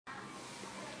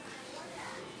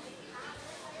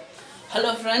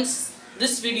Hello friends,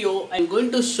 this video I am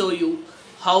going to show you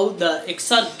how the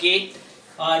XOR gate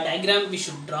diagram we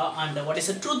should draw and what is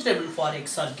the truth table for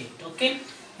XOR gate. Okay,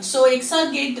 so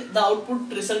XOR gate, the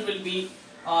output result will be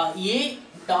A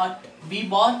dot B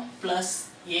bar plus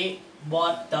A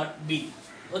bar dot B.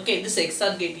 Okay, this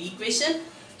XOR gate equation.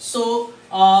 So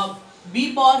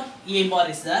B bar A bar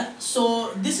is there.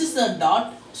 So this is the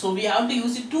dot. So we have to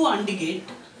use it to AND gate.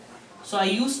 So I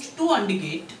used to AND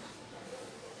gate.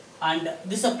 And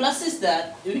this a plus is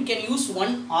that we can use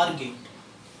one OR gate.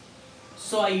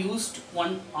 So I used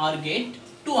one OR gate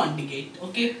to AND gate.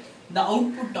 Okay, the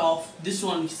output of this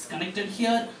one is connected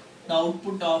here. The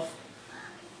output of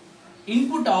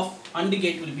input of AND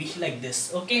gate will be like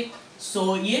this. Okay,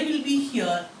 so A will be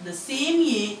here. The same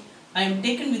A I am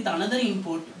taken with another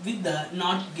input with the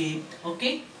NOT gate.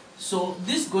 Okay, so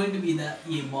this going to be the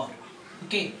A bar.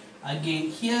 Okay. Again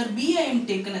here B I am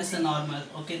taken as a normal.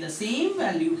 Okay, the same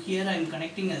value here I am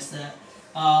connecting as a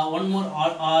one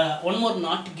more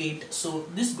NOT gate. So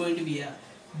this is going to be a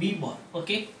B bar.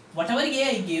 Okay, whatever A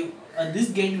I give, this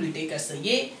gate will take as a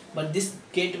A, but this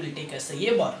gate will take as a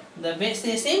A bar. The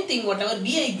same thing, whatever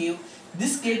B I give,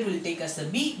 this gate will take as a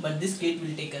B, but this gate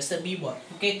will take as a B bar.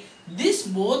 Okay, this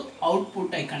both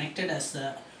output I connected as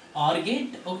a OR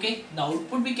gate. Okay, the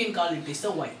output we can call it is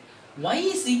a Y. Y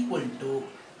is equal to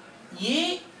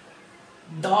A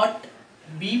dot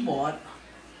B bar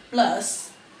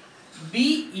plus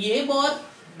B A bar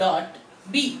dot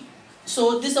B.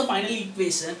 So this is the final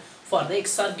equation for the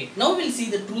XOR gate. Now we'll see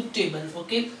the truth table.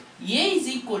 Okay, A is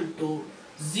equal to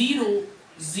 0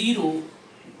 0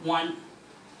 1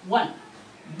 1.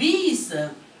 B is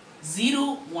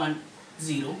 0 1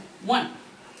 0 1.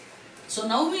 So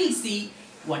now we'll see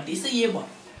what is the A bar.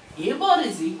 A bar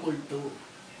is equal to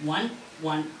 1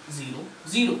 1 0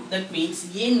 0. That means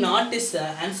A naught is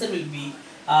answer will be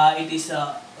it is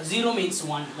 0 means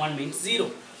 1, 1 means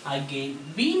 0. Again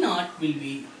B naught will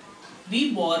be,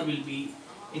 B bar will be,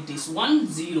 it is 1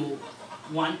 0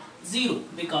 1 0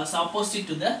 because opposite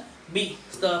to the B.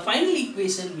 So the final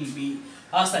equation will be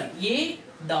A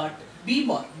dot B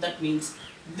bar. That means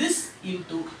this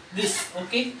into this.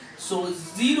 Okay, so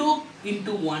 0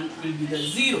 into 1 will be the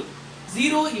 0.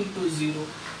 0 into 0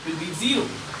 will be 0.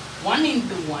 1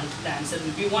 into 1, the answer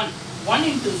will be 1. 1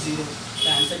 into 0, the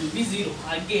answer will be 0.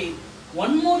 Again,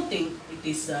 one more thing, it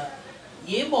is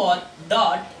A bar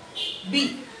dot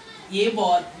B. A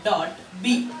bar dot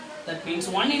B. That means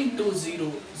 1 into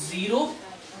 0, 0.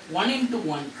 1 into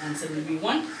 1, answer will be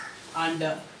 1.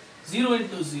 And 0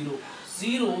 into 0,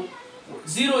 0.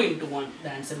 0 into 1, the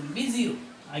answer will be 0.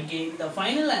 Again, the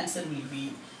final answer will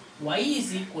be Y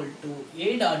is equal to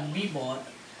A dot B bar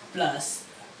plus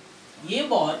A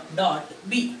bar dot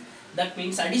B. That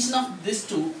means addition of this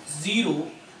two,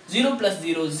 0, 0 plus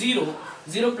 0, 0,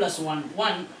 0 plus 1,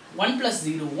 1, 1 plus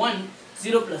 0, 1,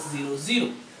 0 plus 0,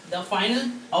 0. The final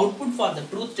output for the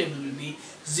truth table will be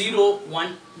 0,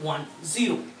 1, 1,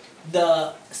 0.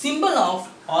 The symbol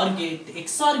of OR gate,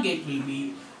 XOR gate will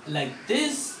be like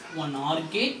this, one OR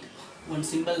gate, one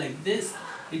symbol like this.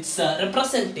 It's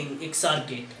representing XOR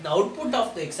gate. The output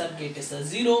of the XOR gate is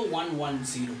 0, 1, 1,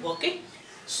 0. Okay.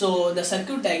 So the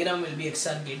circuit diagram will be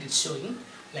XOR gate is showing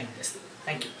like this.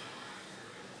 Thank you.